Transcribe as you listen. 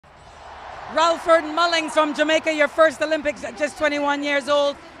Ralford Mullings from Jamaica, your first Olympics at just 21 years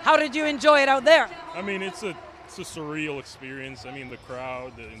old. How did you enjoy it out there? I mean, it's a surreal experience. I mean, the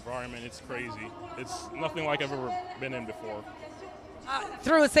crowd, the environment, it's crazy. It's nothing like I've ever been in before.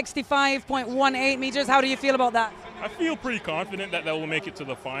 Through 65.18 meters, how do you feel about that? I feel pretty confident that will make it to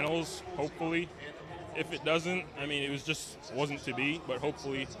the finals, hopefully. If it doesn't, I mean, wasn't to be, but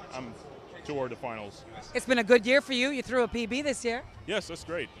hopefully I'm toward the finals. It's been a good year for you. You threw a PB this year. Yes, that's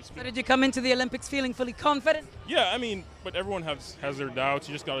great. So did you come into the Olympics feeling fully confident? Yeah, I mean, but everyone has their doubts.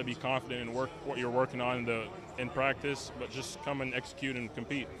 You just got to be confident and work what you're working on in practice, but just come and execute and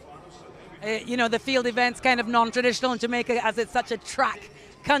compete. You know, the field event's kind of non-traditional in Jamaica as it's such a track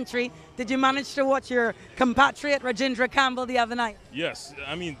country. Did you manage to watch your compatriot Rajendra Campbell the other night? Yes,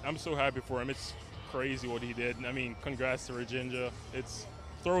 I mean, I'm so happy for him. It's crazy what he did. I mean, congrats to Rajendra.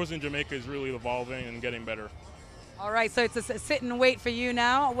 Throws in Jamaica is really evolving and getting better. All right, so it's a sit and wait for you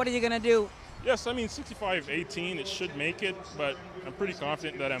now. What are you going to do? Yes, I mean, 65.18, it should make it, but I'm pretty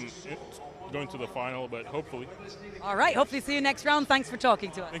confident that I'm going to the final, but hopefully. All right, hopefully see you next round. Thanks for talking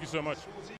to us. Thank you so much.